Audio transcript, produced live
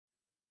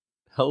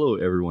Hello,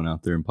 everyone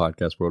out there in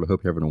podcast world. I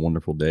hope you're having a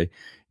wonderful day.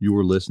 You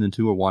are listening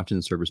to or watching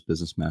the Service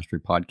Business Mastery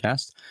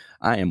podcast.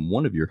 I am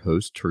one of your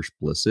hosts, Tersh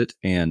Blissett,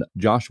 and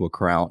Joshua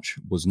Crouch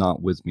was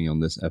not with me on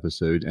this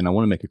episode. And I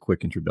want to make a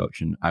quick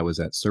introduction. I was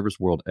at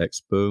Service World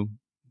Expo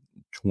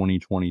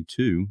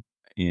 2022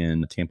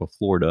 in Tampa,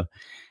 Florida,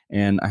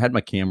 and I had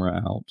my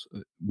camera out.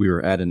 We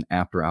were at an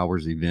after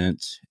hours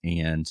event,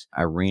 and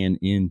I ran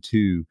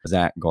into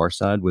Zach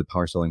Garside with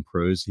Power Selling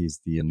Pros. He's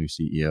the new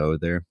CEO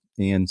there.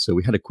 And so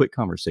we had a quick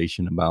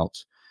conversation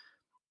about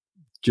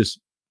just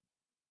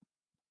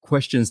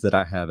questions that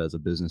I have as a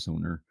business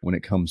owner when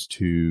it comes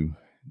to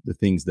the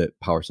things that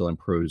Power Selling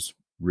Pros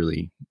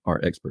really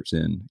are experts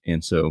in.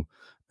 And so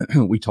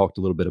we talked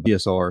a little bit about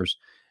CSRs,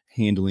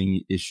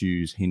 handling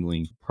issues,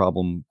 handling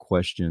problem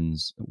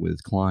questions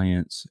with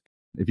clients.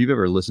 If you've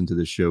ever listened to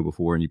this show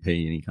before and you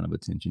pay any kind of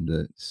attention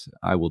to it,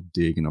 I will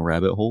dig in a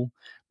rabbit hole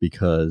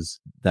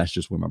because that's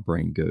just where my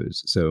brain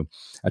goes. So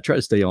I try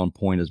to stay on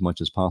point as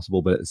much as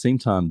possible. But at the same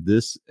time,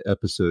 this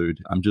episode,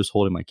 I'm just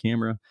holding my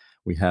camera.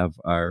 We have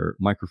our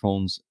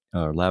microphones,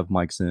 our lav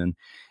mics in,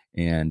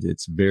 and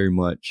it's very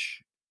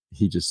much,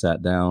 he just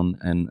sat down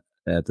and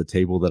at the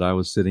table that I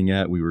was sitting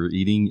at, we were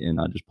eating, and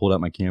I just pulled out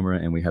my camera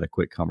and we had a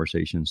quick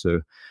conversation.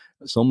 So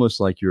it's almost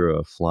like you're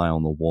a fly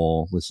on the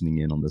wall listening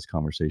in on this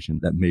conversation.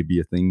 That may be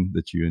a thing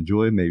that you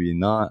enjoy, maybe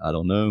not. I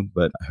don't know,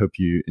 but I hope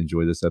you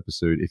enjoy this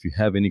episode. If you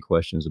have any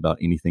questions about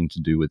anything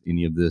to do with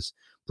any of this,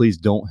 please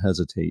don't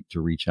hesitate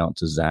to reach out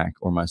to Zach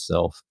or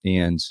myself,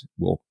 and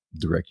we'll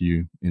direct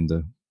you in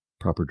the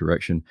proper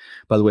direction.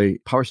 By the way,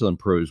 Power Selling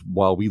Pros,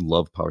 while we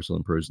love Power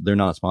Selling Pros, they're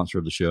not a sponsor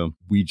of the show.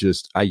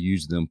 I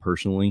use them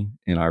personally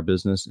in our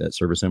business at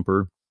Service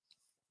Emperor.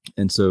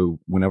 And so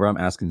whenever I'm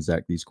asking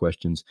Zach these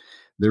questions,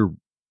 they're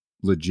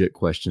legit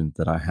questions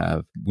that I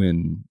have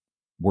when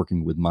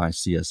working with my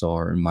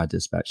CSR and my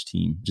dispatch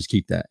team. Just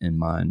keep that in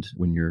mind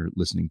when you're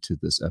listening to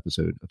this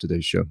episode of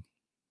today's show.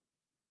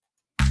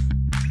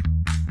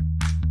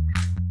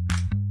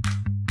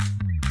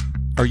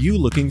 Are you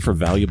looking for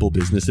valuable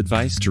business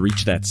advice to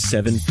reach that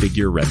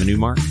 7-figure revenue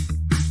mark?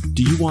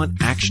 Do you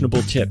want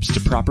actionable tips to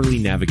properly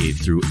navigate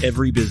through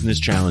every business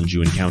challenge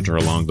you encounter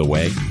along the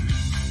way?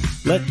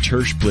 Let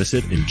Tersh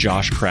Blissett and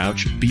Josh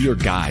Crouch be your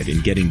guide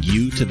in getting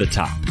you to the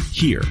top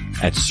here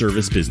at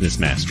Service Business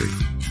Mastery.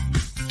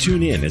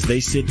 Tune in as they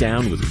sit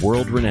down with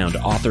world-renowned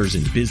authors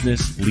in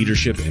business,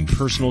 leadership, and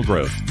personal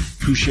growth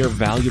who share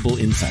valuable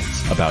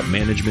insights about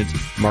management,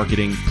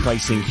 marketing,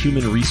 pricing,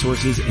 human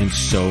resources, and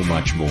so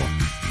much more.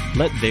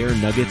 Let their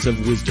nuggets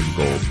of wisdom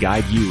gold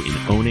guide you in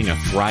owning a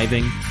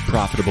thriving,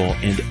 profitable,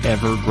 and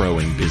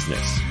ever-growing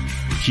business.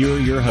 Here are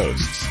your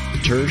hosts,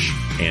 Tersh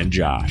and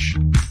Josh.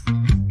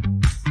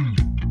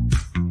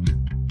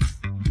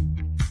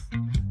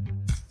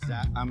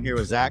 I'm here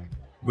with Zach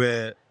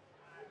with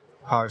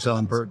Power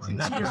Selling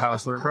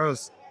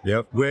Pros.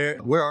 Yep.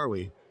 Where are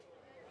we?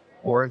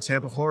 We're in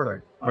Tampa,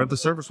 Florida. We're at the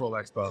Service World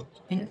Expo.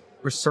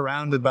 We're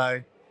surrounded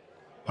by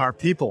our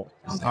people,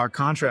 our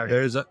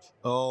contractors.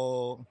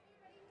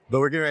 But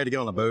we're getting ready to get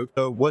on a boat.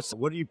 So what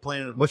are you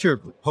planning? What's your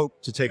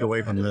hope to take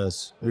away from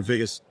this? Your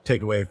biggest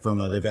takeaway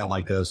from an event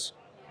like this?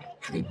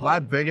 My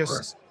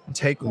biggest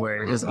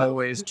takeaway is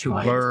always to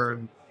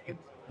learn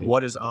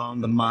what is on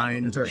the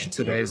mind of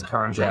today's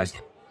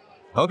contract.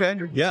 Okay.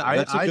 Yeah.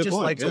 I just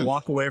like to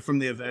walk away from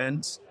the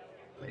event.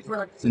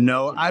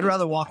 No, I'd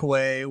rather walk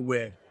away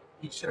with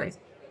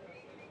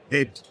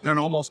an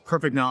almost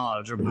perfect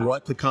knowledge of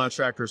what the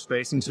contractor is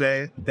facing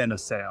today than a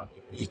sale.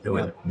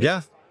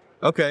 Yeah.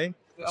 Okay.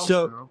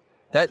 So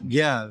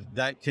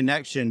that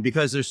connection,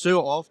 because there's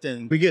so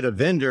often we get a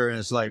vendor and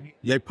it's like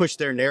they push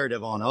their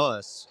narrative on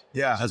us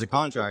as a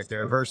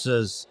contractor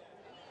versus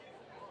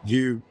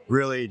you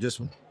really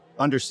just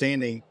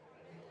understanding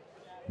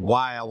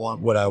why I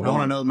want what I want. I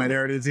want to know my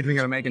narrative is even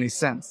going to make any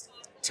sense.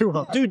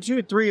 Do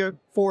 2, 3, or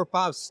 4 or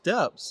 5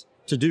 steps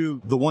to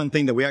do the one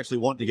thing that we actually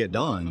want to get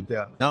done.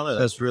 Yeah. No,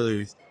 that's a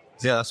really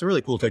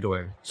cool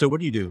takeaway. So what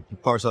do you do?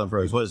 Power Selling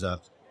Pros, what is that?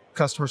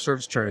 Customer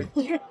service training.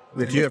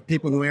 If you have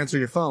people who answer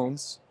your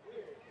phones,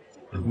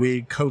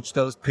 we coach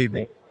those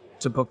people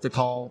to book the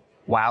call,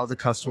 wow the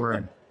customer,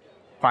 and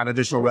find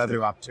additional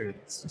revenue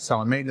opportunities.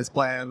 Selling maintenance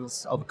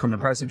plans, overcoming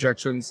price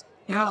objections.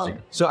 Yeah.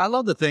 So I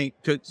love to think,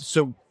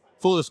 so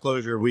full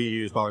disclosure, we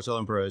use Power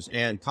Selling Pros,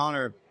 and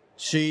Connor,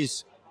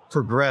 she's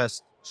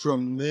progressed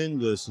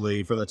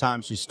tremendously from the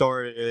time she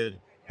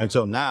started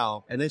until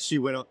now. And then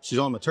she's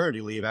on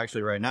maternity leave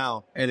actually right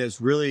now. And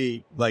it's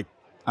really like,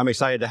 I'm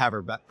excited to have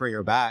her back, bring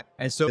her back.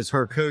 And so as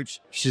her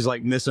coach, she's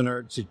like missing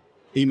her. She's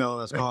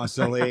emailing us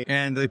constantly.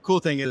 And the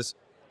cool thing is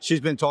she's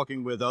been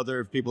talking with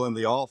other people in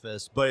the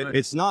office, but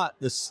it's not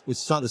the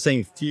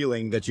same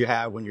feeling that you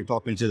have when you're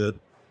talking to the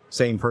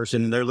same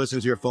person and they're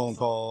listening to your phone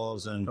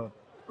calls and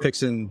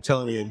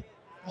telling you,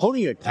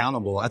 holding you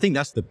accountable. I think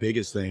that's the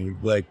biggest thing.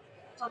 Like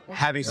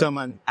having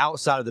someone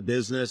outside of the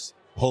business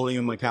holding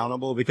them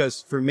accountable,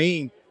 because for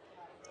me,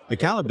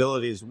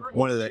 accountability is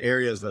one of the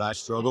areas that I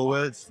struggle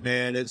with.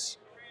 And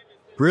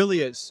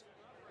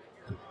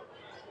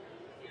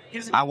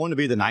I want to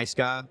be the nice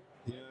guy.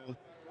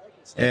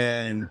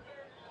 And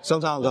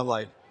sometimes I'm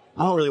like,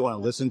 I don't really want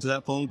to listen to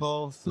that phone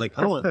call. Like,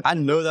 I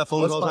know that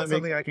phone call.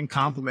 Something I can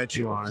compliment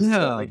you on.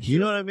 Yeah. Like, you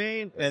know what I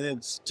mean? And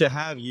it's to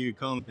have you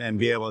come and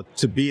be able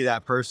to be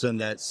that person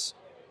that's,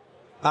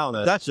 I don't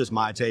know. That's just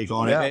my take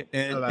on it.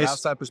 And that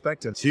outside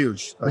perspective. It's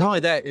huge. Not only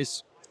that,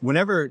 it's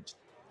whenever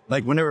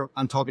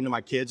I'm talking to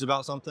my kids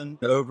about something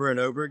over and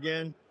over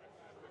again,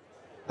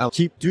 I'll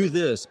do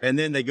this. And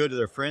then they go to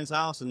their friend's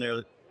house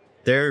and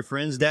their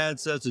friend's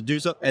dad says to do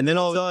something. And then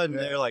all of a sudden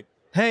they're like,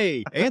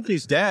 hey,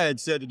 Anthony's dad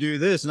said to do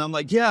this. And I'm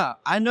like, yeah,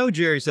 I know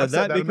Jerry said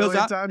that because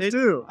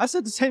I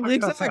said the same thing.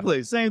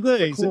 Exactly. Same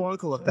thing. Cool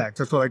uncle effect.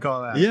 That's what I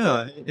call that.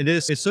 Yeah, it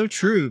is. It's so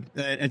true.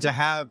 And to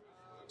have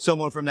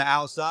someone from the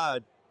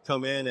outside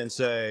come in and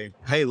say,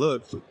 hey,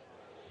 look,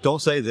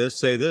 don't say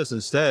this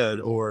instead.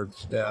 Or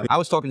I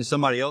was talking to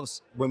somebody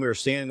else when we were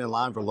standing in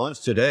line for lunch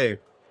today,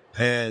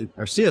 and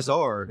our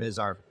CSR is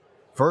our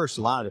first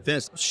line of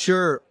defense.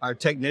 Sure, our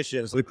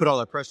technicians, we put all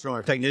that pressure on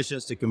our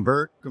technicians to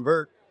convert.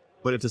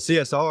 But if the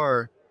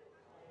CSR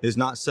is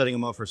not setting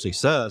them up for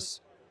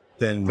success,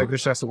 then like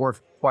this has to work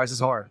twice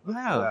as hard.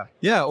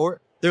 Yeah.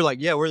 Or they're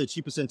like, yeah, we're the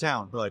cheapest in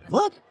town. We're like,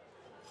 what?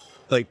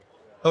 Like,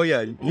 oh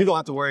yeah, you don't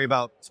have to worry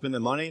about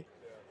spending money.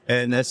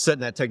 And that's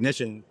setting that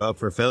technician up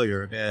for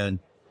failure. And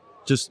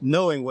just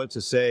knowing what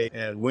to say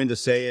and when to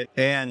say it.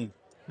 And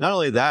not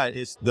only that,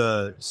 it's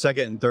the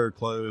second and third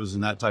close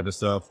and that type of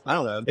stuff. I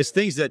don't know. It's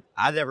things that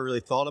I never really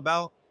thought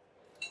about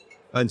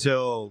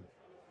until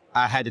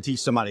I had to teach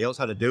somebody else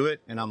how to do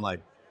it. And I'm like,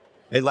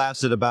 it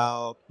lasted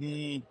about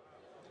a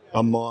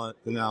month.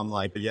 And now I'm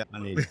like, yeah, I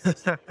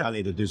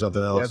need to do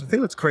something else. Yeah, the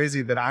thing that's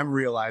crazy that I'm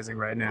realizing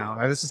right now,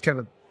 and this is kind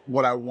of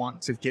what I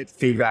want to get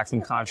feedback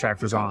from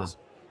contractors on.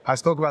 I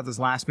spoke about this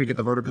last week at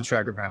the Vertical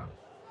Tracker panel,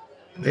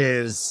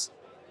 is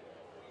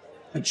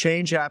a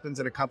change happens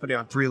in a company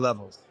on 3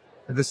 levels.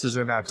 And this is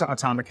in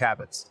atomic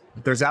habits.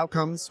 There's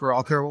outcomes. We're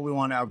all clear what we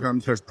want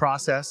outcomes. There's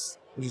process,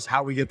 which is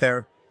how we get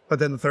there. But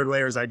then the third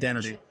layer is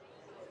identity.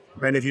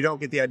 And if you don't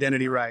get the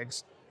identity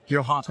right,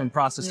 you'll hop from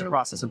process to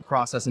process and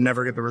process and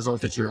never get the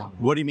result that you want.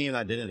 What do you mean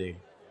identity?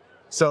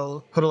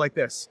 So put it like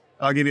this.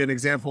 I'll give you an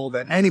example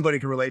that anybody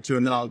can relate to,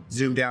 and then I'll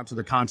zoom down to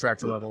the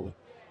contractor level.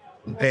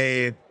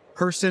 A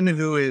person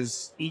who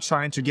is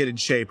trying to get in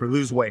shape or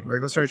lose weight, right?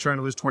 Let's start trying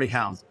to lose 20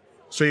 pounds.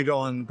 So you go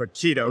on the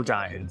keto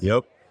diet.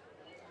 Yep.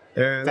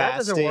 And that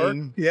doesn't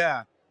work.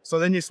 Yeah. So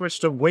then you switch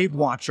to Weight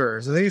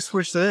Watchers, and then you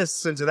switch to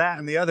this and to that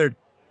and the other,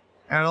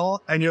 and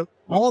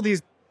all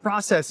these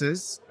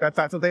processes,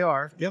 that's what they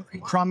are,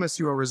 promise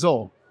you a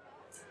result.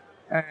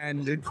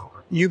 And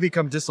you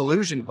become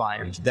disillusioned by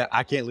it. That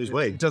I can't lose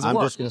weight. It doesn't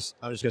work. I'm just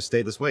going to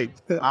stay this weight.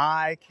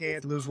 I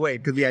can't lose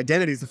weight because the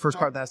identity is the first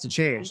part that has to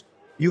change.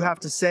 You have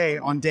to say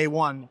on day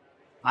one,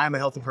 I am a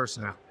healthy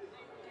person now.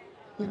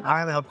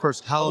 I am a healthy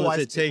person. How long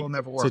does it take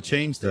to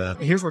change that?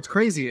 Here's what's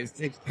crazy is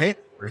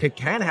it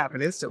can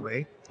happen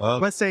instantly. Well,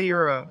 let's say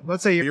you're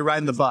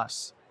riding the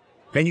bus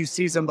and you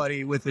see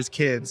somebody with his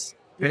kids.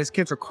 And his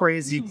kids are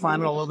crazy,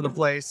 climbing all over the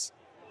place.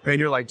 And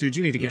you're like, dude,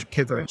 you need to get your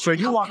kids right. So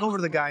you walk over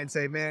to the guy and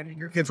say, man,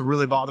 your kids are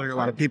really bothering a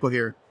lot of people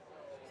here.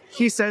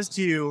 He says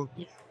to you,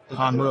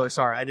 I'm really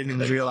sorry. I didn't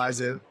even realize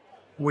it.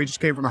 We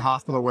just came from a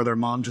hospital where their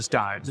mom just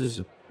died.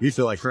 You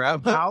feel like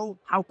crap. How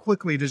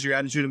quickly does your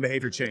attitude and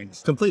behavior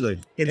change? Completely.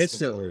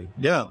 Instantly.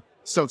 Yeah.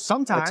 So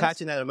sometimes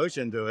attaching that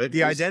emotion to it.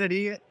 The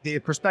identity, the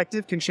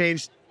perspective can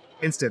change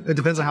instant. It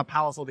depends on how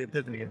powerful the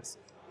epiphany is.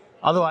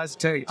 Otherwise,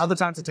 other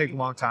times it takes a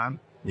long time.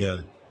 Yeah.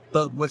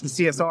 But with the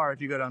CSR,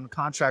 if you go down the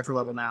contractor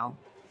level now,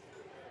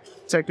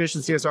 technician,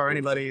 CSR,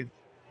 anybody,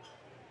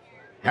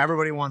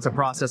 everybody wants a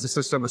process, a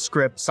system, a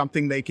script,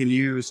 something they can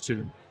use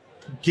to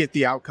get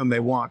the outcome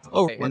they want.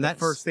 And that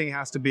first thing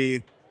has to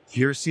be,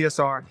 your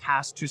CSR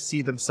has to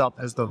see themselves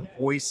as the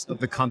voice of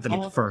the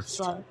company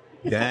first.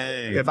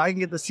 Dang. If I can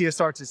get the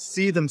CSR to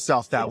see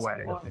themselves that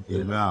way,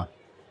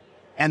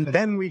 and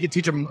then we can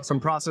teach them some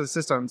process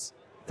systems.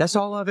 That's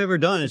all I've ever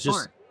done is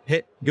just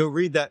go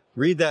read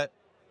that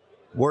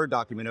Word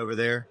document over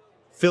there,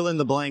 fill in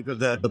the blank with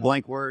the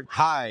blank word,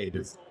 hide.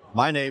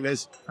 My name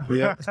is,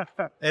 and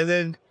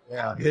then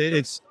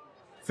it's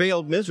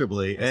failed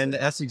miserably. And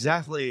that's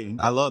exactly,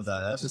 I love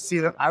that. To see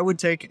that, I would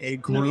take a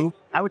team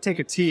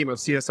of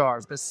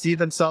CSRs that see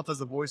themselves as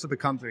the voice of the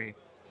company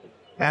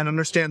and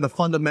understand the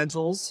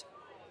fundamentals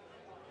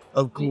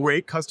of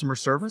great customer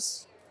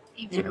service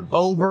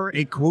over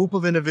a group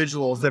of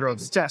individuals that are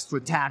obsessed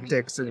with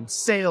tactics and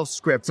sales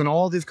scripts and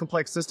all these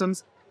complex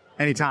systems.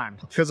 Anytime.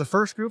 Because the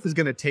first group is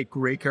going to take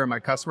great care of my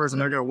customers and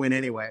they're going to win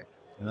anyway.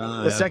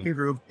 The second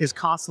group is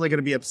constantly going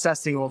to be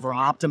obsessing over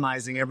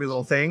optimizing every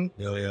little thing.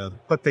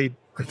 But they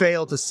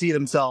fail to see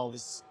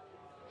themselves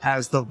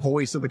as the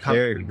voice of the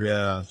company.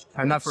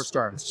 And not for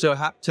starters. So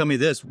tell me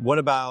this, what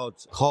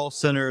about call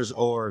centers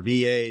or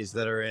VAs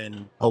that are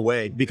in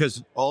away?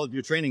 Because all of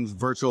your training is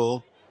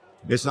virtual.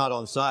 It's not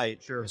on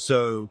site. Sure.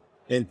 So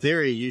in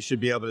theory, you should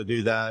be able to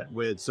do that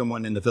with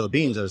someone in the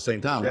Philippines at the same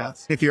time. Yeah.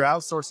 Right? If you're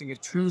outsourcing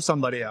it to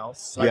somebody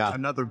else, like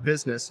another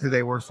business who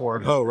they work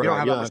for, oh, right. You don't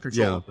have that much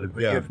control.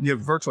 Yeah. You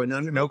have virtually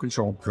no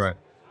control. Correct.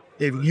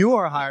 If you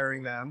are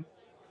hiring them,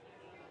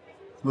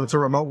 It's a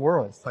remote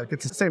world. Like,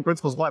 it's the same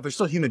principles of life. They're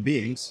still human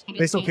beings.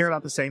 They still care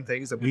about the same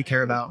things that we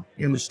care about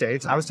in the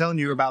States. I was telling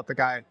you about the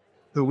guy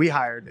who we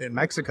hired in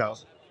Mexico,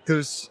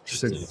 who's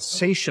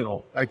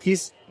sensational. Like,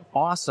 he's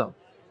awesome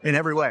in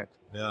every way.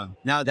 Yeah.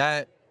 Now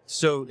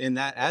so in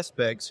that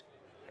aspect,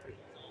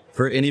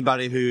 for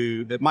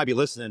anybody that might be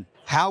listening,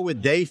 how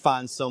would they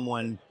find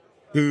someone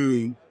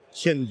who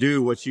can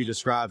do what you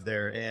described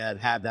there and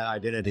have that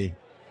identity?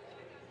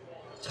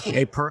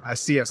 A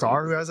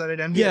CSR who has that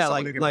identity? Yeah,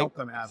 someone who can help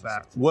them have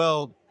that.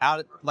 Well,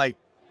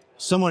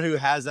 someone who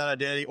has that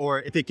identity,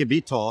 or if it could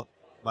be taught,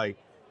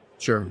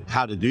 sure,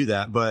 how to do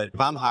that. But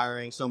if I'm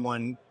hiring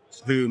someone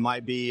who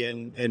might be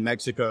in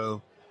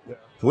Mexico,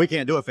 we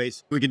can't do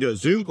we can do a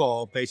Zoom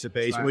call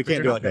face-to-face. Right, We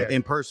can't do an there.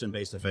 in-person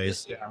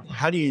face-to-face. Yeah.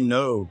 How do you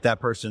know that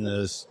person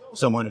is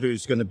someone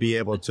who's going to be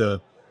able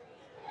to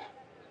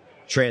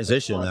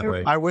transition that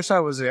way? I wish I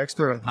was an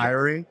expert on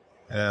hiring.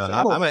 Yeah,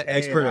 I'm an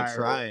expert at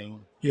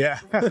trying. Yeah.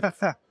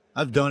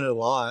 I've done it a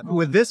lot.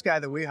 With this guy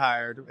that we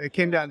hired, it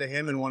came down to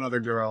him and one other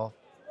girl.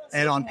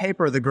 And on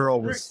paper, the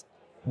girl was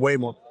way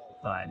more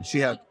qualified. She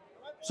had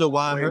So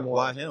why way more.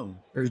 why him?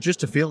 It was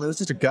just a feeling. It was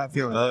just a gut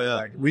feeling. Oh, yeah.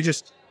 Like,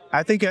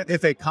 I think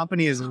if a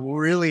company is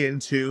really in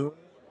tune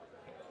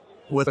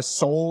with the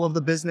soul of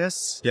the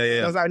business.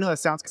 Yeah. I know that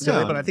sounds silly,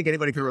 Yeah. but I think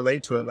anybody can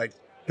relate to it. Like,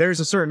 there's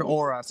a certain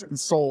aura, a certain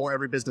soul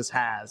every business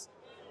has.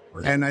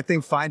 And I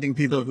think finding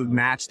people who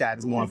match that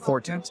is more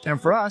important.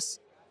 And for us,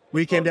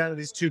 we came down to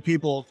these two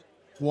people,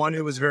 one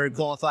who was very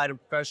qualified and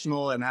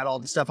professional and had all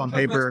the stuff on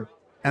paper.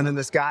 And then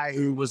this guy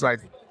who was like,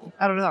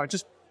 I don't know, it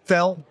just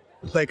felt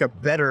like a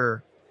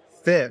better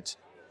fit.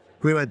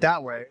 We went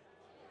that way.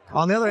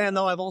 On the other hand,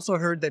 though, I've also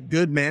heard that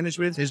good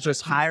management is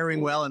just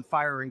hiring well and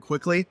firing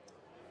quickly.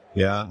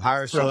 Yeah,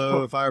 hire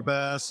slow, fire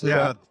fast.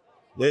 Yeah.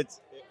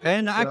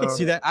 I can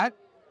see that. I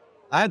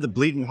have the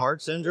bleeding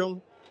heart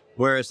syndrome,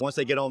 whereas once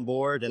they get on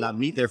board and I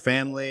meet their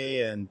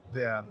family, and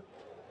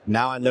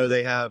now I know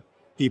they have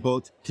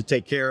people to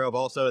take care of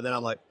also, and then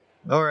I'm like,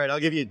 all right, I'll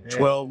give you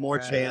 12 more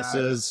chances.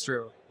 That's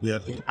true. Yeah.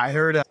 I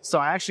heard, so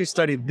I actually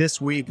studied this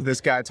week,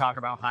 this guy talk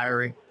about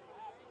hiring.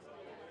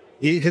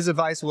 His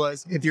advice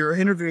was, if you're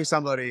interviewing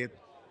somebody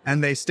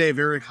and they stay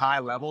very high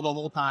level the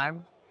whole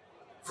time,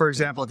 for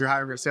example, if you're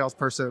hiring a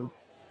salesperson,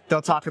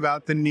 they'll talk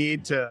about the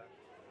need to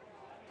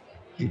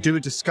do a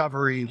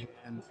discovery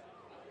and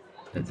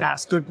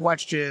ask good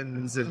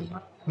questions and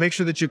make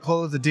sure that you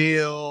close the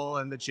deal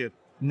and that you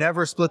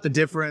never split the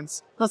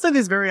difference. They'll say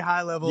these very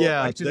high level,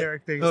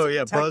 generic things. Oh,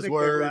 yeah, technically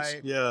buzzwords.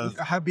 right,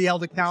 Yeah. be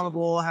held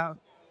accountable.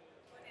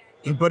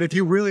 But if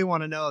you really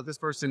want to know if this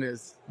person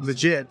is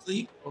legit,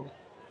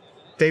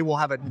 they will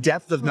have a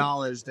depth of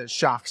knowledge that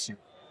shocks you,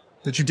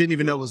 that you didn't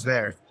even know was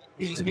there.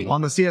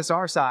 On the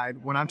CSR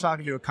side, when I'm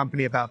talking to a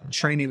company about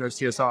training their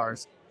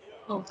CSRs,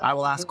 I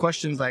will ask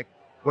questions like,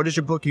 what is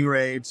your booking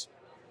rate?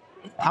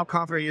 How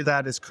confident are you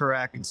that is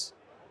correct?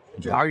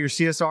 Are your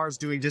CSRs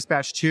doing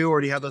dispatch too,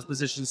 or do you have those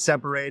positions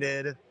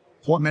separated?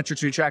 What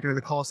metrics are you tracking in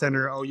the call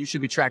center? Oh, you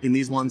should be tracking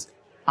these ones.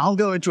 I'll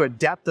go into a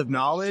depth of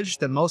knowledge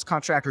that most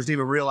contractors didn't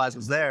even realize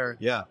was there.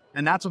 Yeah.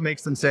 And that's what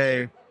makes them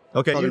say,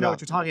 Okay, you know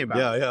what you're talking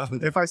about. Yeah.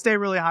 If I stay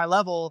really high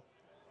level,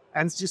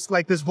 and it's just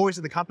like this voice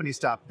of the company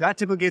stuff, that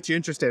typically gets you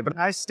interested. But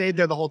I stayed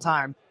there the whole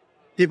time.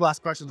 People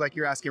ask questions like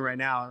you're asking right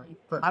now.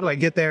 But how do I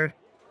get there?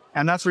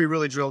 And that's where you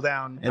really drill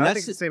down. And I think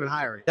it's the same in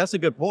hiring. That's a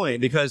good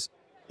point, because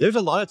there's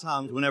a lot of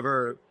times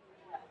whenever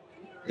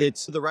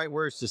it's the right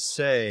words to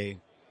say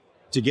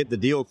to get the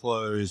deal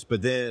closed,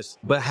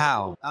 but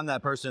how? I'm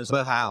that person,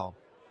 but how?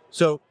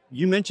 So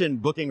you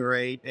mentioned booking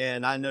rate,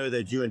 and I know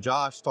that you and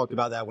Josh talked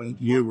about that when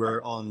you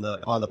were on the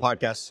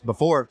podcast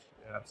before.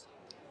 Yes.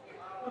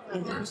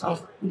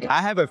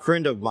 I have a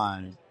friend of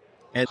mine,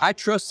 and I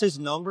trust his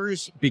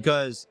numbers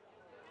because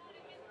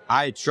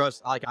I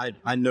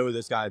know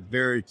this guy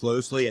very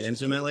closely and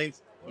intimately.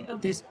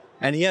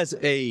 And he has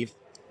a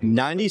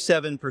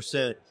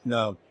 97%,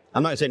 no,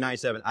 I'm not going to say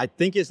 97. I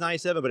think it's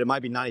 97, but it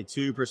might be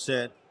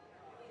 92%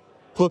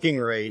 booking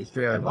rate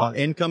on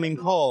incoming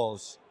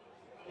calls,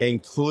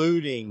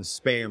 including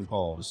spam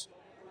calls.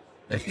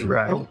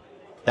 Right.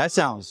 That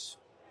sounds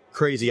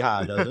crazy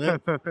high, doesn't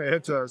it?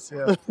 It does,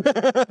 yeah.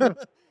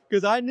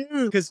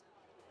 Because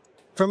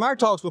from our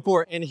talks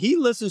before, and he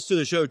listens to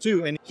the show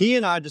too, and he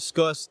and I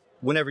discussed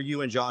whenever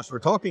you and Josh were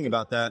talking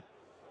about it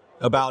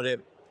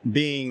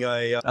being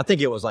I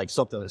think it was like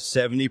something like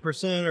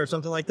 70% or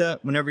something like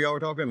that. Whenever y'all were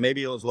talking,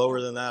 maybe it was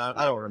lower than that.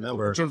 I don't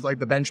remember. In terms of like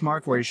the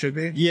benchmark where you should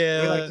be?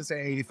 Yeah. We like to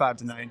say 85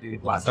 to 90.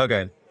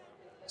 Okay.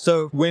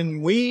 So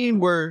when we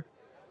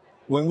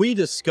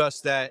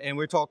discussed that, and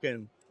we're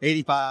talking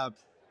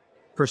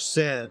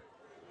 85%,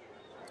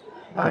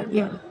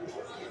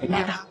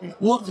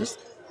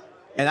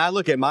 and I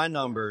look at my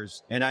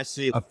numbers and I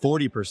see a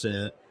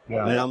 40%,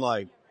 and I'm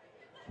like,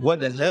 what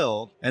the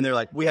hell? And they're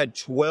like, we had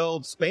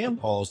 12 spam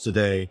calls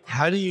today.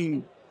 How do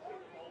you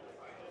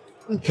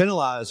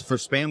penalize for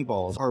spam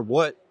calls? Or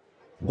what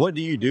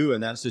do you do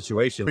in that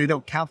situation? You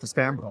don't count the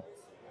spam calls.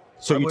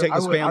 So you take the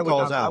spam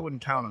calls out? I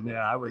wouldn't count them.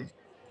 Yeah, I would.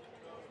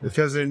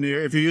 Because if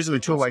you're using a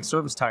tool like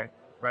Service Type,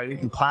 right? You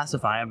can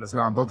classify them as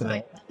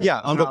non-bookable.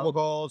 Yeah, unbookable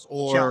calls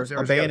or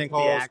abandoned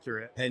calls.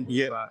 Accurate. And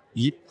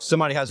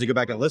somebody has to go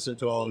back and listen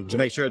to them to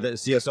make sure that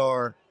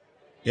CSR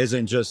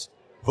isn't just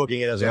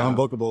booking it as an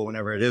unbookable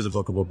whenever it is a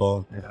bookable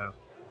call. Yeah.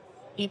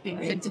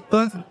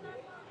 But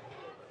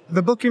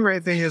the booking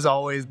rate thing has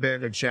always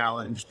been a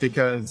challenge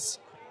because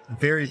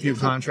very few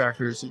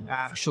contractors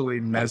actually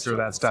measure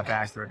that stuff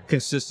accurately.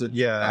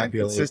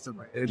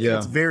 Consistently.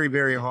 It's very,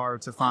 very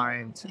hard to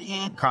find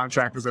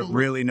contractors that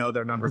really know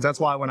their numbers. That's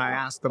why when I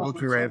ask the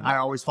booking rate, I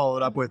always follow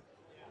it up with,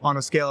 on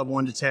a scale of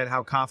 1 to 10,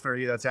 how confident are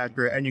you that's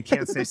accurate? And you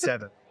can't say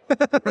 7.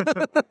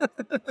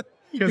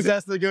 Because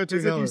that's the go-to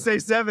number. If you say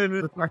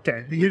 7,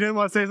 okay, you didn't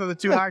want to say something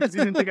too high because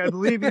you didn't think I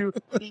believe you,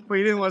 but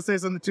you didn't want to say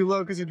something too low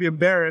because you'd be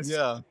embarrassed.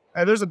 Yeah.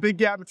 And there's a big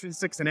gap between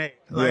 6 and 8.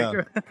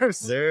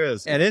 There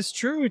is. And it's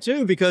true,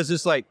 too, because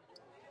it's like,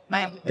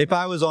 if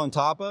I was on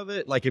top of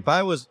it, like if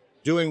I was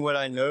doing what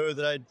I know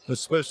that I was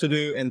supposed to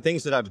do and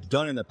things that I've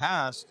done in the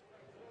past,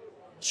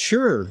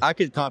 sure, I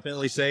could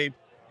confidently say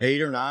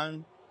 8 or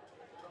 9.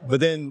 But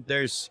then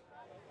there's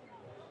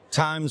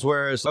times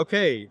where it's,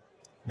 okay,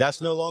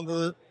 that's no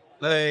longer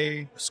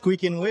a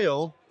squeaking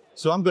wheel,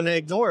 so I'm going to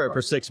ignore it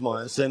for 6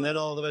 months. And then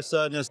all of a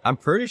sudden, I'm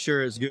pretty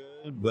sure it's good,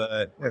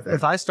 but...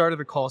 If I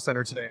started a call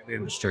center today in the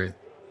industry,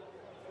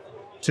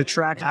 to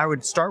track, I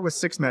would start with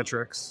 6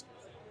 metrics.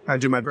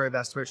 I'd do my very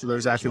best to make sure they're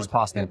as accurate as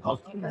possible.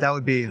 That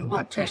would be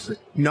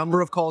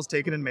number of calls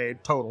taken and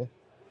made, total.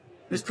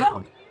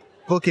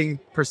 Booking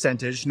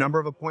percentage, number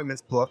of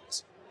appointments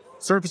booked,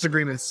 service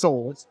agreements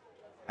sold,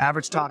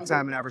 average talk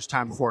time and average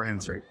time before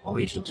answering.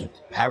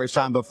 Average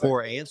time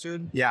before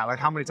answered? Yeah, like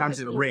how many times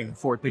did it ring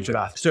before it picked it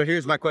up? So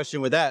here's my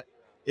question with that.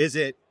 Is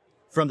it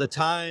from the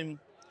time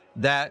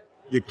that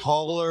your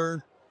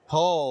caller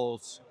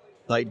calls,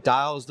 like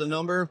dials the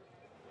number,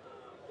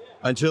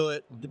 until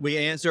we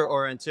answer,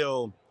 or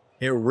until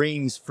it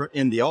rings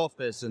in the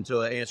office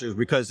until it answers?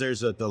 Because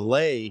there's a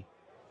delay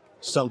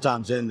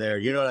sometimes in there.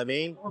 You know what I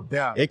mean?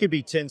 Yeah. It could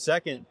be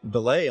 10-second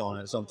delay on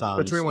it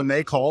sometimes. Between when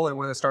they call and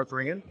when it starts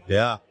ringing?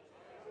 Yeah.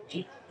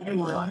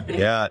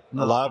 Yeah,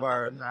 a lot of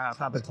our...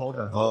 I've been told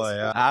that. Oh,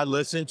 yeah. I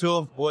listen to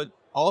them, but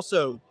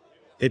also,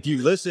 if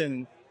you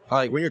listen,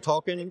 like when you're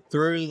talking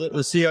through the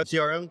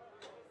CRM,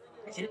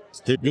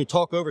 you'll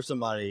talk over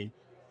somebody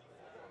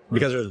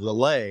because there's a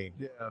delay.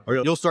 Yeah. Or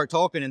you'll start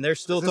talking and they're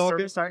still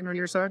talking. Is service on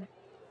your side?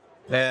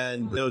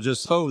 And they'll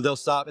just, they'll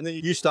stop, and then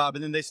you stop,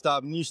 and then they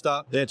stop, and you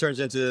stop. Then it turns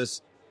into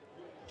this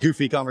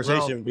goofy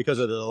conversation because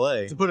of the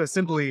delay. To put it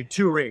simply,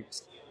 2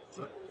 rings.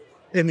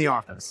 In the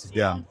office.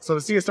 Yeah. So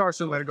the CSR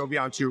shouldn't let it go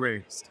beyond 2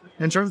 rings.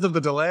 In terms of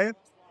the delay,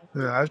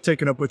 I've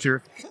taken up with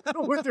your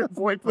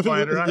VoIP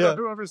provider. Yeah.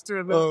 Whoever's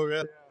doing that. Oh,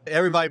 yeah.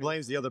 Everybody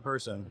blames the other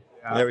person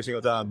every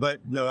single time.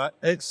 But no,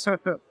 it's, I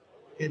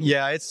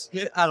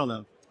don't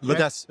know. But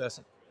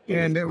that's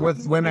And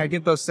when I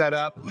get those set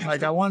up,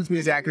 like I want it to be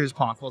as accurate as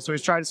possible. So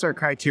he's trying to set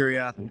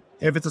criteria.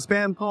 If it's a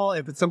spam call,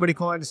 if it's somebody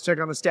calling to check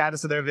on the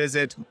status of their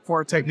visit, for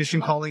a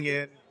technician calling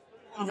in,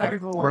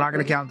 we're not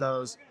going to count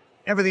those.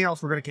 Everything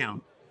else we're going to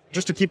count.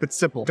 Just to keep it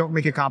simple. Don't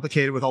make it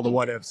complicated with all the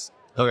what ifs.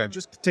 Okay.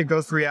 Just take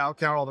those 3 out,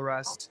 count all the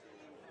rest.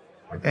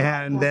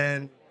 And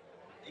then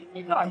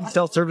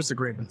sell service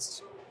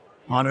agreements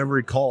on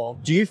every call.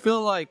 Do you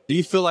feel like,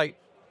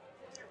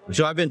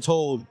 so I've been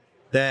told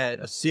that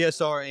a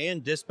CSR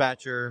and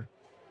dispatcher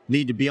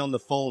need to be on the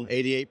phone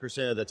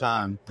 88% of the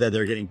time that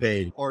they're getting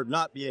paid, or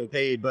not being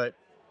paid, but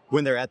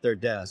when they're at their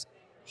desk.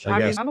 I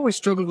guess. I've always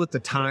struggled with the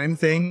time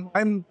thing.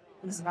 I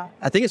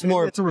think it's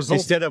more, it's a result.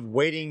 Instead of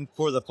waiting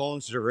for the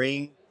phones to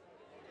ring,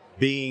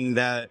 being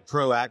that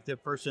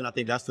proactive person, I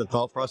think that's the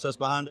thought process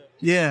behind it.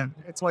 Yeah.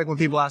 It's like when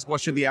people ask, what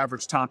should the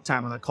average talk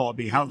time on a call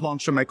be? How long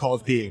should my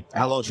calls be?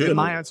 How long should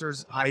my answer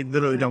is, I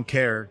literally don't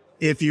care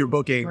if you're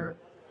booking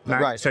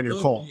 90% of your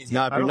calls.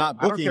 Now, if you're not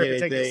booking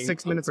anything. anything, it takes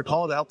 6 minutes a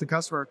call to help the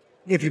customer.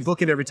 If you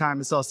book it every time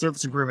and sell a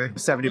service agreement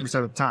 70%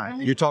 of the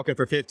time. You're talking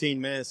for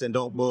 15 minutes and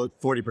don't book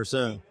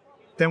 40%.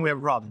 Then we have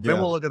a problem. Yeah.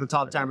 Then we'll look at the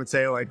talk time and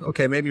say, like,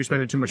 okay, maybe you're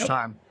spending too much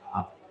time.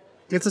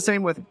 It's the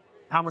same with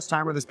how much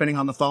time are they spending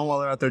on the phone while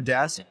they're at their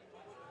desk.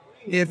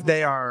 If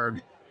they are,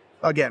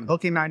 again,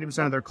 booking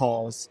 90% of their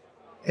calls,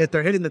 if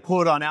they're hitting the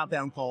quote on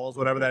outbound calls,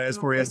 whatever that is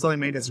for you, selling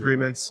maintenance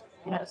agreements.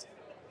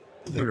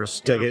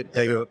 Take it.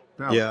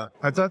 No. Yeah.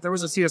 I thought there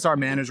was a CSR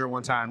manager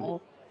one time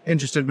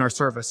interested in our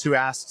service who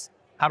asked,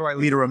 how do I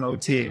lead a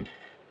remote team?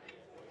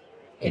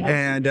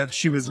 And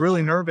she was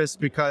really nervous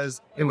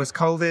because it was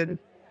COVID.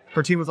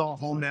 Her team was all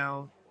home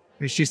now.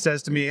 And she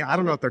says to me, I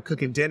don't know if they're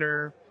cooking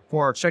dinner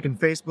or checking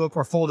Facebook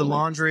or folding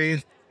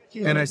laundry.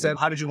 And I said,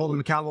 how did you hold them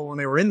accountable when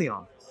they were in the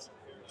office?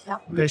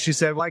 And she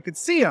said, well, I could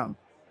see them.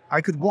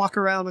 I could walk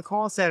around the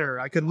call center.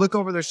 I could look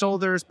over their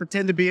shoulders,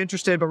 pretend to be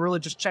interested, but really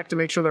just check to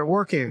make sure they're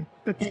working.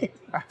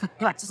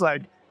 It's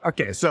like,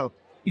 okay, so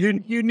you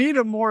need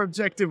a more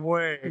objective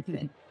way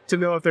to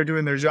know if they're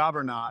doing their job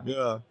or not.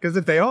 Yeah. Because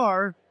if they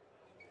are,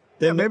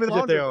 then maybe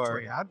if they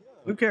are.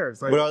 Who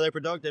cares? But are they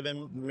productive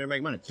and they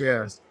make money?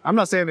 Yes. I'm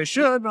not saying they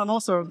should, but I'm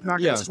also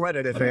not going to sweat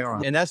it if they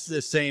are. And that's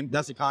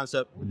the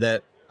concept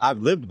that I've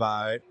lived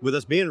by with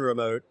us being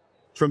remote.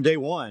 from day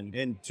one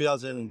in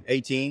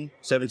 2018,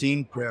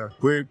 17,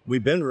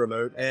 we've been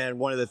remote. And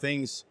one of the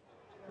things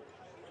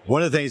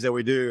that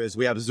we do is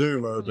we have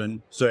Zoom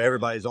open, so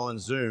everybody's on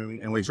Zoom,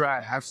 and we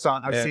try. I've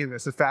seen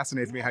this. It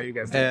fascinates me how you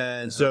guys do it.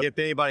 And so if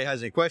anybody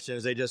has any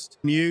questions, they just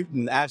mute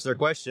and ask their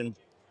question.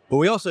 But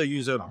we also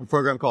use a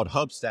program called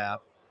Hubstaff.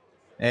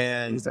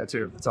 And use that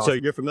too. So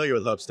you're familiar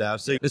with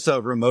Hubstaff. So it's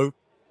a remote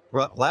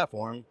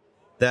platform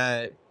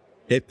that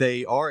if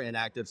they are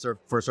inactive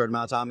for a certain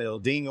amount of time, it'll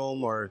ding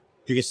them, or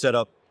you can set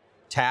up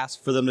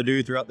tasks for them to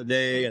do throughout the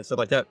day and stuff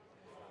like that.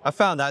 I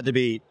found that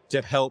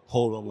to help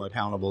hold them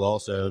accountable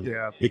also.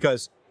 Yeah.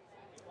 Because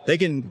they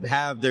can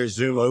have their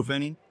Zoom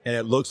open and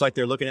it looks like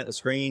they're looking at the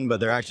screen, but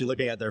they're actually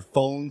looking at their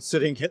phone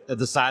sitting at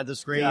the side of the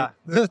screen. Yeah.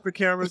 The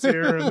camera's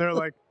here and they're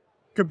like,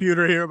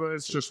 computer here, but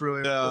it's just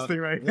really this thing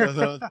right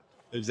here.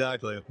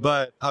 Exactly.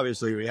 But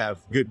obviously we have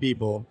good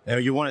people,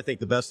 and you want to think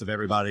the best of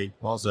everybody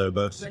also.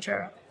 But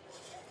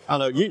I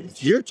don't know,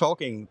 you're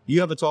talking,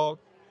 you have a talk.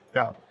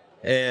 Yeah.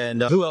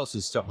 And who else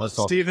is talking? Let's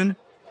talk. Steven.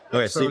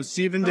 Okay, so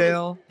Stephen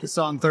Dale is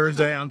on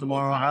Thursday and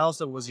tomorrow. I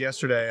also was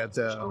yesterday at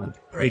the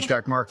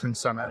HVAC Marketing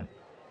Summit.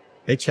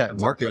 HVAC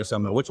Marketing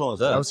Summit. Which one was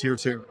that? I was here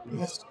too.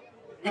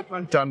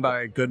 Done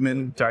by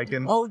Goodman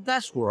Daikin. Oh,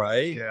 that's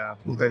right. Yeah.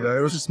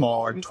 It was a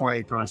small, like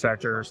 20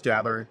 contractors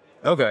gathering.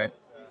 Okay.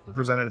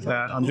 Presented at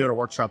that. I'm doing a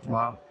workshop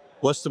tomorrow.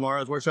 What's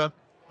tomorrow's workshop?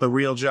 The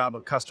real job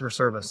of customer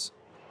service.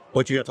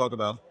 What you going to talk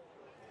about?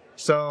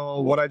 So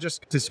what I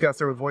just discussed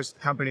there with voice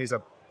companies,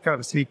 a kind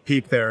of a sneak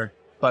peek there.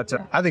 But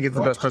I think it's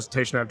the best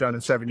presentation I've done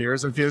in 7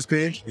 years of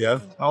VSP. Yeah.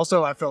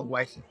 Also, I felt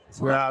like, this is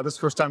the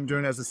first time I'm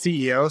doing it as a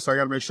CEO, so I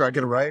got to make sure I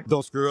get it right.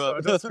 Don't screw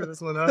up. Don't screw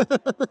this one up.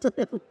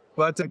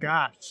 But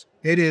gosh,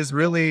 it is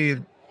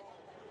really,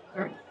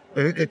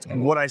 it's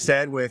what I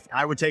said with,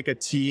 I would take a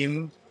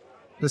team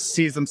that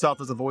sees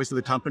themselves as the voice of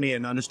the company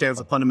and understands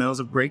the fundamentals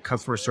of great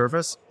customer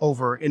service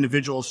over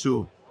individuals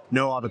who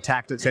know all the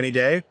tactics any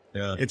day.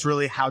 Yeah. It's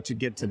really how to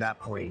get to that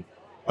point.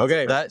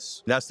 Okay.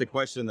 That's the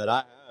question that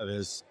I have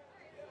is,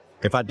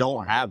 if I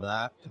don't have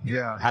that,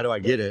 how do I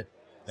get it?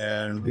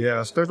 And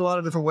yes, there's a lot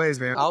of different ways,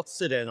 man. I'll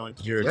sit in on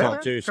your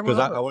talk too, because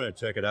I want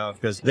to check it out,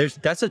 because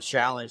that's a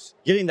challenge,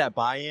 getting that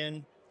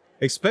buy-in,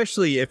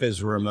 especially if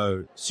it's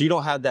remote. So you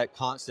don't have that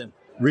constant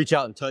reach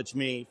out and touch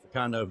me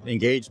kind of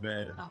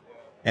engagement.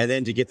 And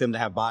then to get them to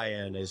have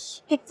buy-in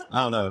is,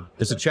 I don't know,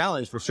 it's a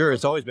challenge for sure.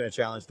 It's always been a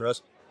challenge for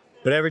us.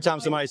 But every time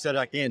somebody said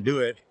I can't do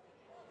it,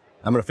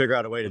 I'm going to figure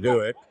out a way to do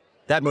it.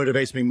 That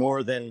motivates me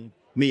more than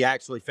me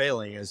actually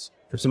failing, is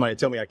for somebody to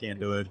tell me I can't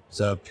do it.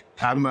 So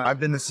I've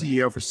been the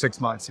CEO for 6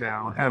 months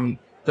now, and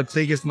the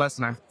biggest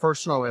lesson I'm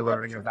personally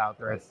learning about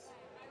this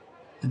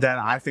that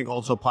I think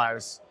also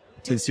applies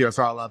to the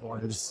CSR level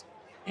is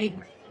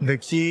the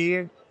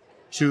key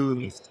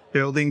to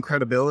building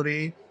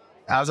credibility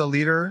as a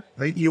leader.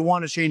 You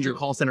want to change your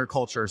call center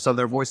culture, so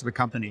they're voice of the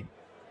company,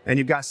 and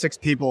you've got 6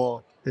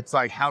 people. It's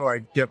like, how do I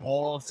get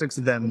all 6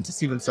 of them to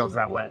see themselves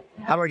that way?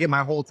 How do I get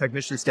my whole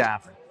technician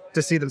staff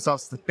to see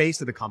themselves as the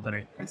face of the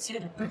company?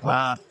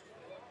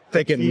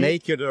 They can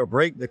make it or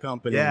break the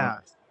company. Yeah.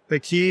 The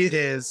key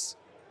is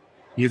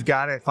you've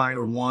got to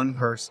find one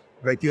person.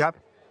 Like, you have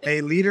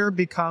a leader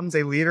becomes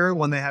a leader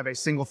when they have a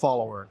single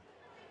follower.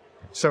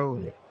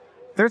 So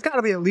there's got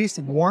to be at least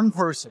one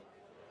person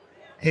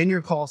in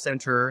your call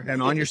center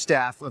and on your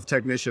staff of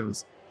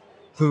technicians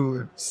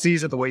who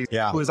sees it the way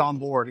who is on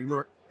board,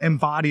 who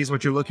embodies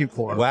what you're looking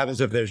for. What happens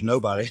if there's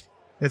nobody?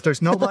 If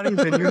there's nobody,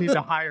 then you need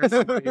to hire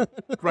somebody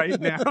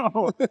right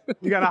now.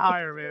 You got to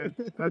hire, man.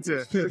 That's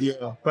it.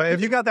 Yeah. But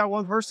if you got that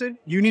one person,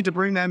 you need to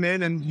bring them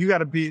in, and you got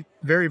to be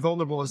very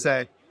vulnerable and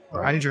say,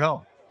 I need your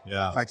help.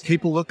 Yeah. Like,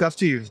 people look up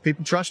to you.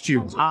 People trust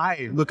you.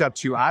 I look up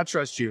to you. I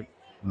trust you.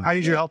 I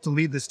need your help to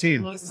lead this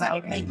team.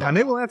 And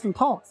they will have some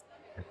calls.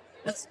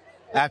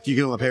 After you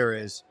give them a pay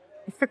raise.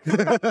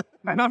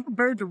 And I'm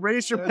prepared to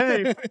raise your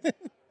pay.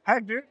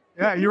 Heck, dude.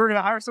 Yeah, you were going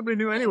to hire somebody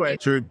new anyway.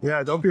 True.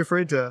 Yeah, don't be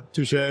afraid to.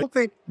 Touche. Don't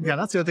think,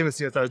 that's the other thing with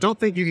CSR. Don't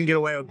think you can get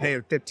away with paying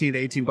 $15 to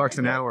 $18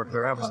 an hour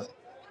forever.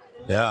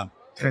 Yeah.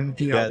 And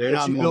they're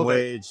not minimum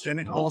wage. And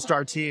an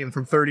all-star team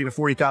from $30,000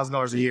 to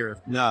 $40,000 a year.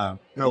 No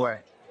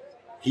way.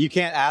 You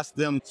can't ask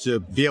them to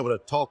be able to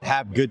talk,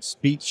 have good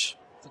speech.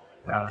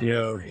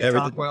 Everything.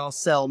 Talk well,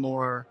 sell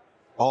more.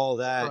 All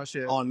that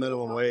on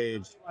minimum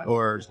wage.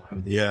 Or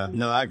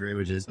no, I agree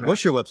with you.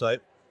 What's your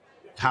website?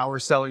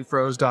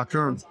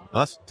 PowerSellingPros.com.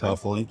 That's a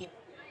tough one.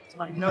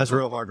 That's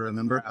real hard to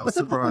remember. I was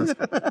surprised.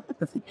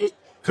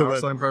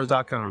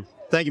 PowerSellingPros.com.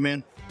 Thank you,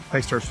 man.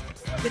 Thanks, Tersh.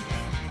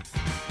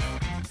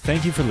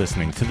 Thank you for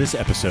listening to this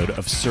episode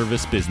of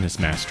Service Business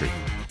Mastery.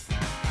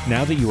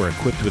 Now that you are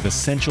equipped with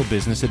essential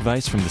business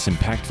advice from this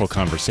impactful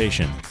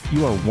conversation,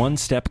 you are one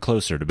step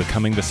closer to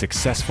becoming the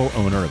successful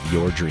owner of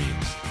your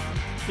dreams.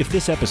 If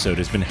this episode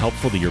has been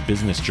helpful to your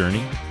business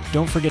journey,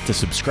 don't forget to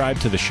subscribe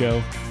to the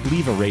show,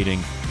 leave a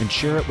rating, and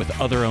share it with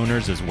other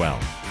owners as well.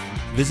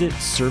 Visit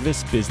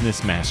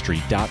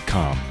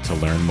servicebusinessmastery.com to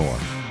learn more.